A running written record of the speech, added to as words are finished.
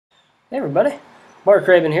Hey everybody, Mark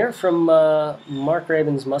Raven here from Mark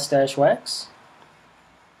Raven's Mustache Wax.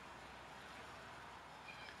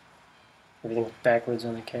 Everything's backwards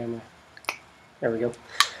on the camera. There we go.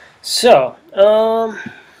 So, I'm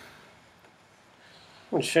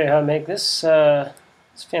going to show you how to make this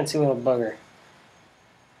fancy little bugger.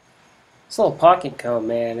 This little pocket comb,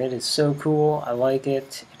 man, it is so cool. I like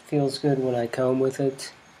it. It feels good when I comb with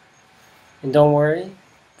it. And don't worry,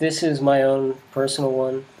 this is my own personal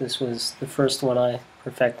one. This was the first one I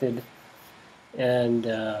perfected. And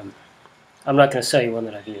I'm not going to sell you one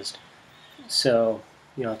that I've used. So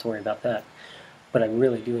you don't have to worry about that. But I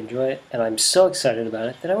really do enjoy it, and I'm so excited about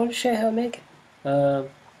it that I want to show you how to make it.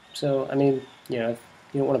 So, I mean, you know, if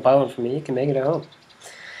you don't want to buy one from me, you can make it at home.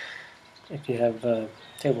 If you have a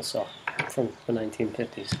table saw from the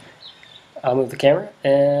 1950s. I'll move the camera,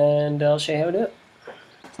 and I'll show you how to do it.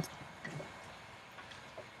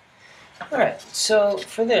 Alright, so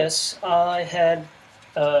for this, I had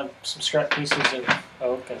some scrap pieces of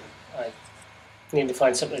oak, and I needed to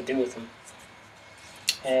find something to do with them.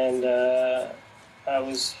 And I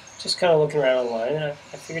was just kind of looking around online, and I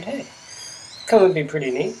figured, hey, comb would be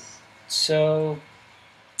pretty neat. So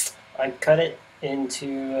I cut it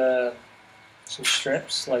into some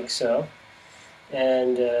strips, like so,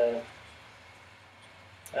 and I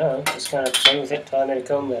don't know, just kind of playing with it until I made a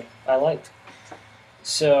comb that I liked.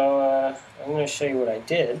 So I'm going to show you what I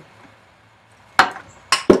did.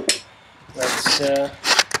 Let's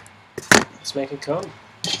make a comb.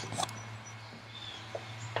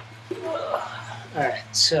 Alright,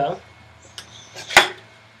 so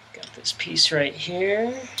got this piece right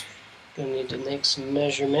here. Gonna need to make some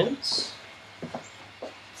measurements.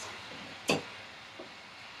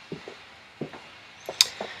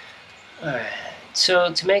 Alright,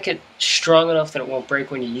 so to make it strong enough that it won't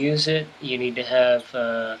break when you use it, you need to have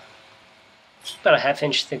about a 1/2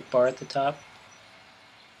 inch thick bar at the top.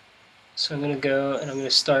 So I'm going to go and I'm going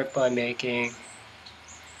to start by making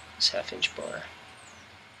this 1/2 inch bar.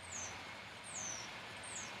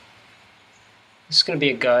 This is going to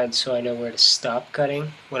be a guide so I know where to stop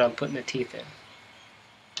cutting when I'm putting the teeth in.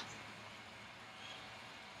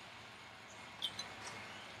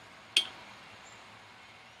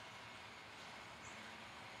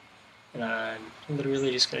 And I'm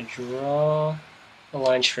literally just going to draw a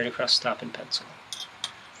line straight across the top in pencil.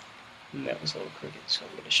 And that was a little crooked, so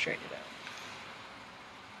I'm going to straighten it out.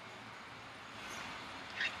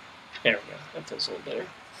 There we go, that feels a little better.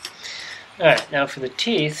 Alright, now for the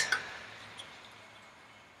teeth,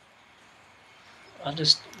 I'll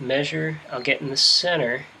just measure, I'll get in the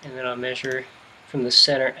center, and then I'll measure from the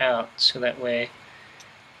center out, so that way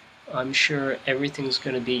I'm sure everything's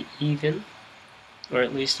going to be even, or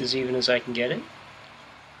at least as even as I can get it.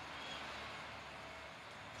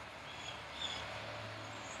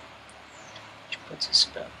 Which puts us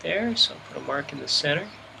about there, so I'll put a mark in the center.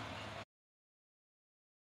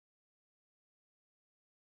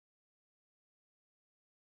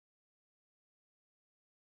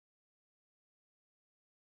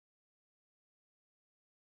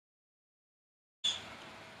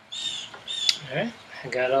 Alright, I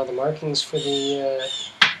got all the markings for the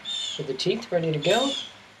teeth ready to go.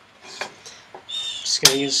 Just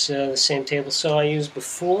going to use the same table saw I used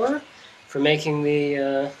before for making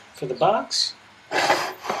the for the box.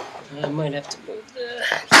 I might have to move the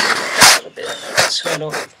a little bit so I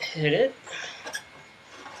don't hit it.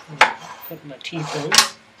 Put my teeth in.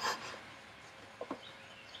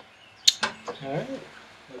 Alright,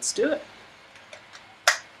 let's do it.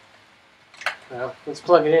 Well, let's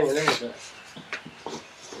plug it in and then we'll do it.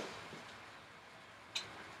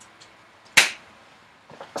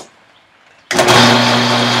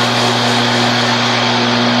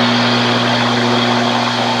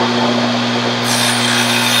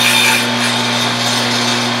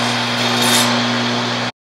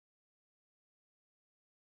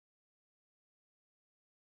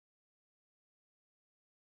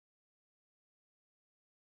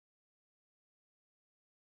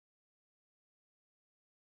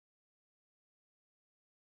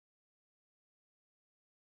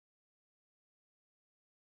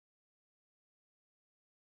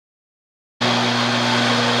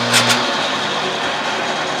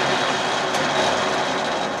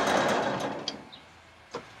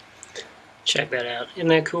 Check that out. Isn't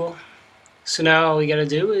that cool? So now all we got to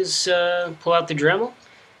do is pull out the Dremel,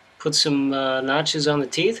 put some notches on the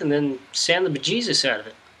teeth, and then sand the bejesus out of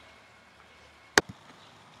it.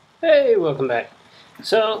 Hey, welcome back.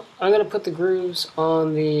 So I'm going to put the grooves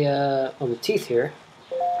on the teeth here.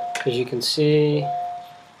 As you can see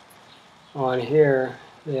on here,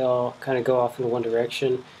 they all kind of go off in one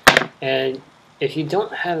direction, and if you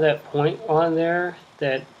don't have that point on there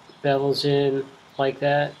that bevels in like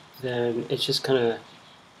that, then it's just kind of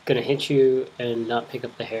going to hit you and not pick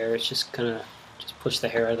up the hair. It's just going to just push the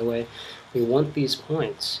hair out of the way. We want these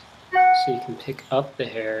points so you can pick up the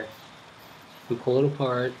hair and pull it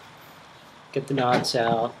apart, get the knots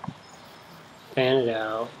out, fan it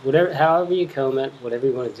out, whatever, however you comb it, whatever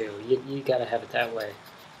you want to do. You got to have it that way.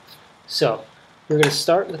 So we're going to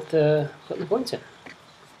start with putting the points in.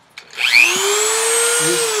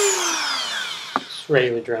 Just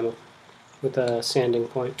regular Dremel with a sanding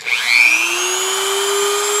point.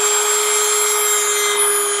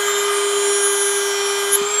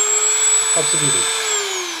 Helps if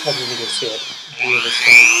you can see it. Move this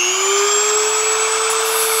thing.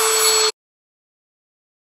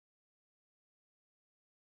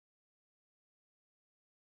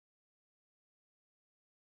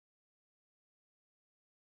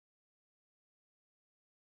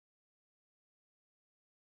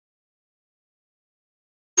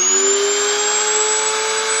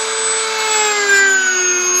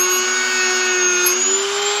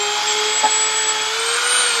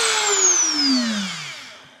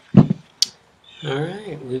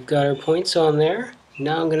 Alright, we've got our points on there.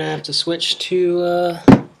 Now I'm going to have to switch to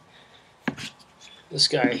this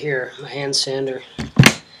guy here, my hand sander.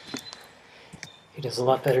 He does a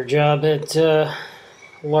lot better job at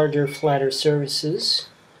larger, flatter surfaces.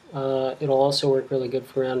 It'll also work really good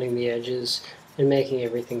for rounding the edges and making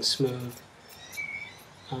everything smooth.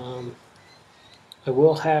 I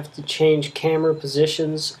will have to change camera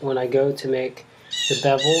positions when I go to make the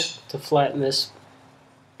bevel to flatten this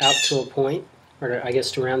out to a point, or I guess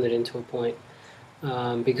to round it into a point,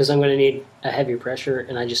 because I'm going to need a heavy pressure,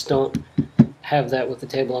 and I just don't have that with the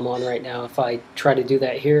table I'm on right now. If I try to do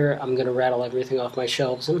that here, I'm going to rattle everything off my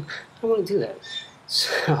shelves, and I don't want to do that.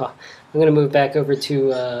 So I'm going to move back over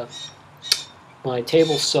to my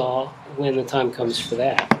table saw when the time comes for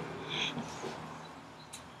that,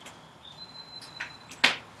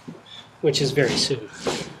 which is very soon.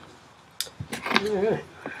 All right.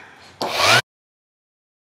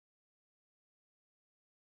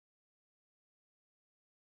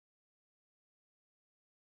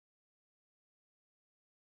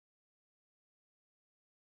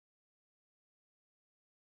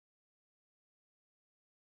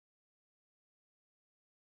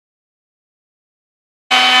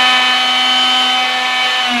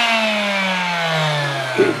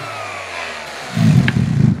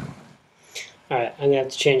 Alright, I'm going to have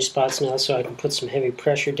to change spots now so I can put some heavy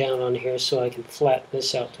pressure down on here so I can flatten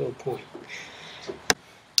this out to a point.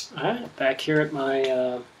 Alright, back here at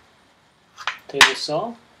my table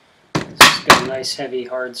saw. This has got a nice heavy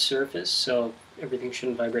hard surface, so everything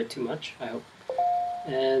shouldn't vibrate too much, I hope.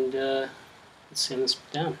 And let's sand this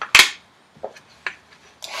down.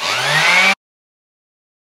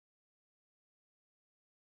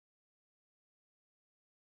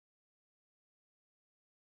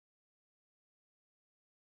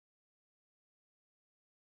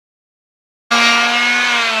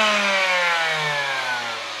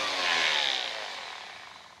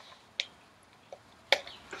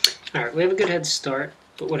 Alright, we have a good head start,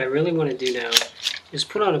 but what I really want to do now is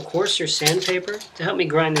put on a coarser sandpaper to help me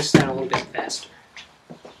grind this down a little bit faster.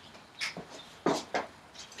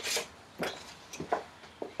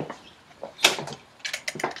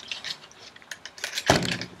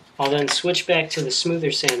 I'll then switch back to the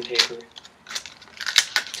smoother sandpaper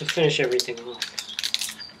to finish everything off.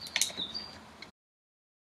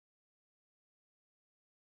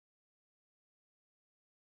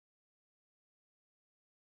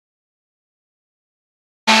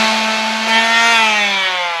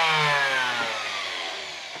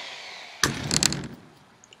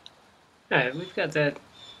 Alright, we've got that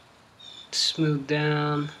smoothed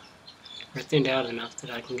down, or thinned out enough that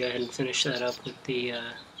I can go ahead and finish that up with the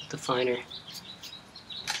finer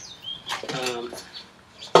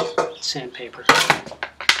sandpaper.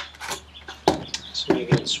 So you're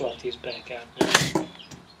going to swap these back out now.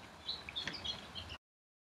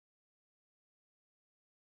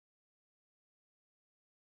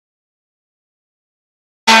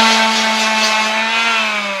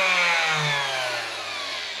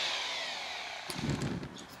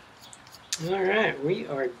 Alright, we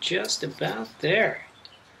are just about there.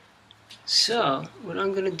 So, what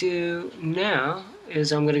I'm going to do now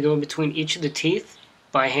is I'm going to go in between each of the teeth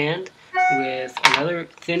by hand with another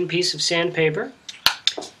thin piece of sandpaper,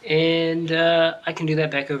 and I can do that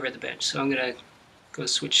back over at the bench. So I'm going to go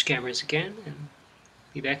switch cameras again and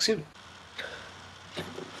be back soon.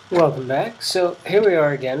 Welcome back. So here we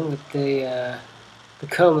are again with the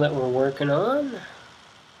comb that we're working on.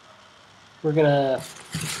 We're going to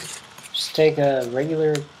Just take a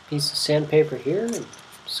regular piece of sandpaper here and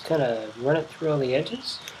just kind of run it through all the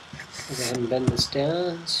edges. I'll go ahead and bend this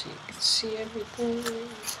down so you can see everything.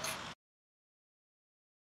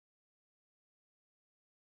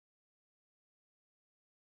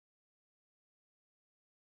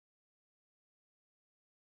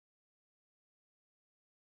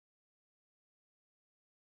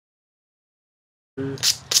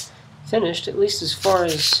 Finished, at least as far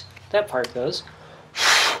as that part goes.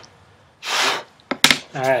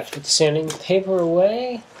 Alright, put the sanding paper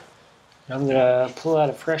away. I'm going to pull out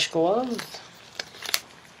a fresh glove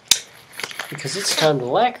because it's time to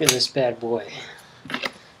lacquer this bad boy.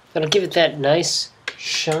 Gotta give it that nice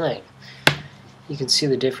shine. You can see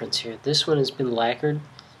the difference here. This one has been lacquered.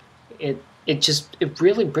 It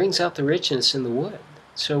really brings out the richness in the wood.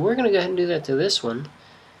 So we're going to go ahead and do that to this one.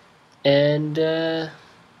 And man,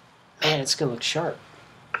 it's going to look sharp.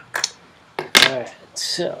 Alright,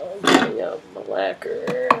 so bring out my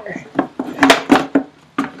lacquer.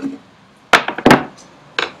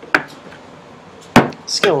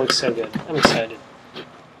 It's going to look so good. I'm excited.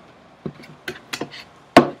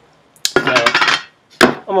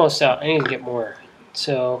 Now, almost out. I need to get more.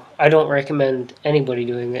 So I don't recommend anybody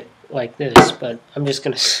doing it like this, but I'm just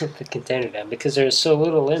going to set the container down because there's so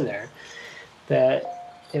little in there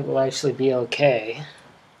that it will actually be okay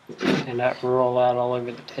and not roll out all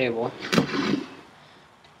over the table.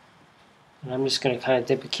 And I'm just going to kind of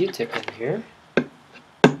dip a Q-tip in here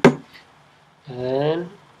and then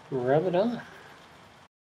rub it on.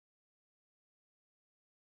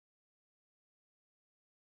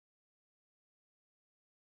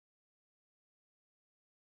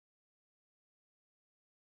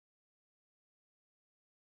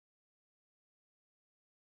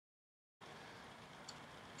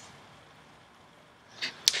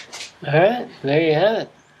 Alright, there you have it.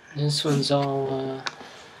 This one's all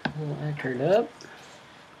lacquered up.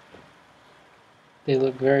 They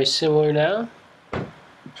look very similar now.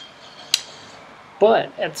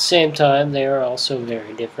 But at the same time, they are also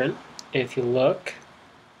very different. If you look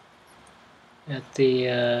at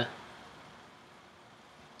the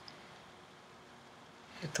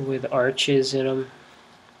way the arch is in them,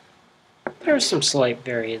 there are some slight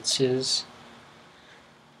variances.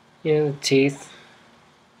 You know, the teeth,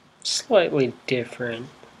 slightly different,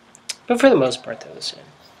 but for the most part they're the same.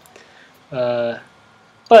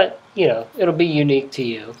 But, you know, it'll be unique to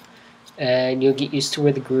you, and you'll get used to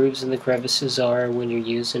where the grooves and the crevices are when you're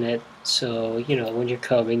using it. So, you know, when you're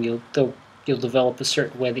combing, you'll develop a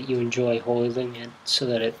certain way that you enjoy holding it so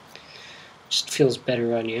that it just feels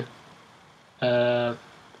better on you.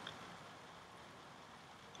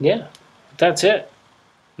 Yeah, that's it.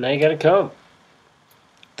 Now you got a comb.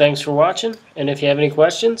 Thanks for watching, and if you have any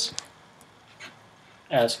questions,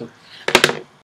 ask them.